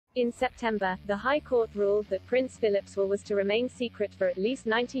In September, the High Court ruled that Prince Philip's will was to remain secret for at least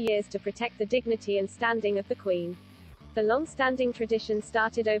 90 years to protect the dignity and standing of the Queen. The long-standing tradition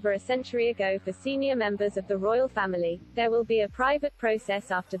started over a century ago for senior members of the royal family. There will be a private process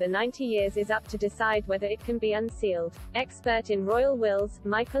after the 90 years is up to decide whether it can be unsealed. Expert in royal wills,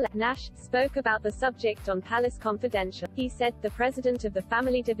 Michael Nash, spoke about the subject on Palace Confidential. He said, "The president of the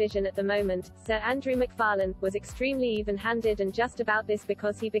family division at the moment, Sir Andrew McFarlane, was extremely even-handed and just about this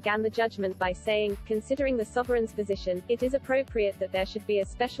because he began the judgment by saying, considering the sovereign's position, it is appropriate that there should be a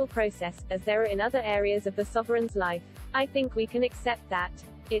special process, as there are in other areas of the sovereign's life. I think we can accept that.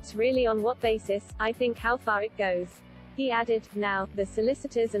 It's really on what basis, I think how far it goes." He added, "Now, the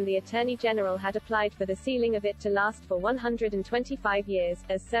solicitors and the Attorney General had applied for the sealing of it to last for 125 years,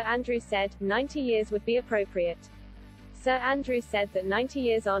 as Sir Andrew said, 90 years would be appropriate. Sir Andrew said that 90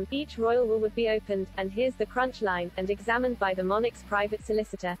 years on, each royal will would be opened, and here's the crunch line, and examined by the monarch's private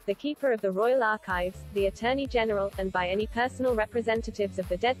solicitor, the keeper of the royal archives, the Attorney General, and by any personal representatives of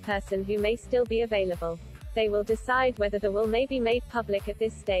the dead person who may still be available. They will decide whether the will may be made public at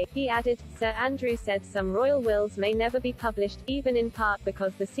this stage." He added, "Sir Andrew said some royal wills may never be published, even in part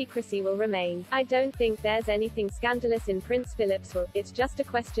because the secrecy will remain. I don't think there's anything scandalous in Prince Philip's will, it's just a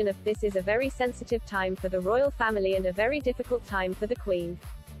question of, this is a very sensitive time for the royal family and a very difficult time for the Queen.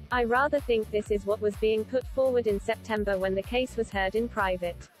 I rather think this is what was being put forward in September when the case was heard in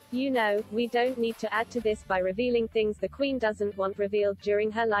private. You know, we don't need to add to this by revealing things the Queen doesn't want revealed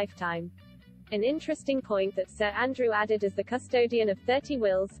during her lifetime." An interesting point that Sir Andrew added as the custodian of 30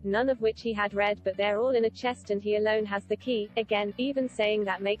 wills, none of which he had read, but they're all in a chest and he alone has the key. Again, even saying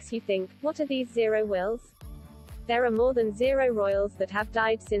that makes you think, what are these 0 wills? There are more than 0 royals that have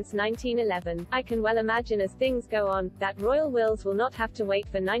died since 1911. I can well imagine as things go on, that royal wills will not have to wait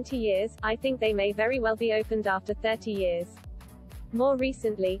for 90 years, I think they may very well be opened after 30 years. More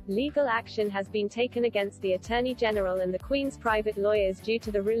recently, legal action has been taken against the Attorney General and the Queen's private lawyers due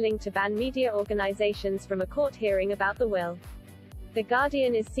to the ruling to ban media organizations from a court hearing about the will. The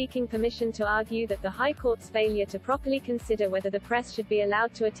Guardian is seeking permission to argue that the High Court's failure to properly consider whether the press should be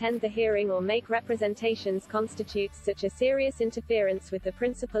allowed to attend the hearing or make representations constitutes such a serious interference with the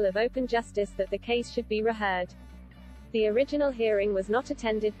principle of open justice that the case should be reheard. The original hearing was not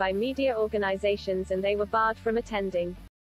attended by media organizations and they were barred from attending.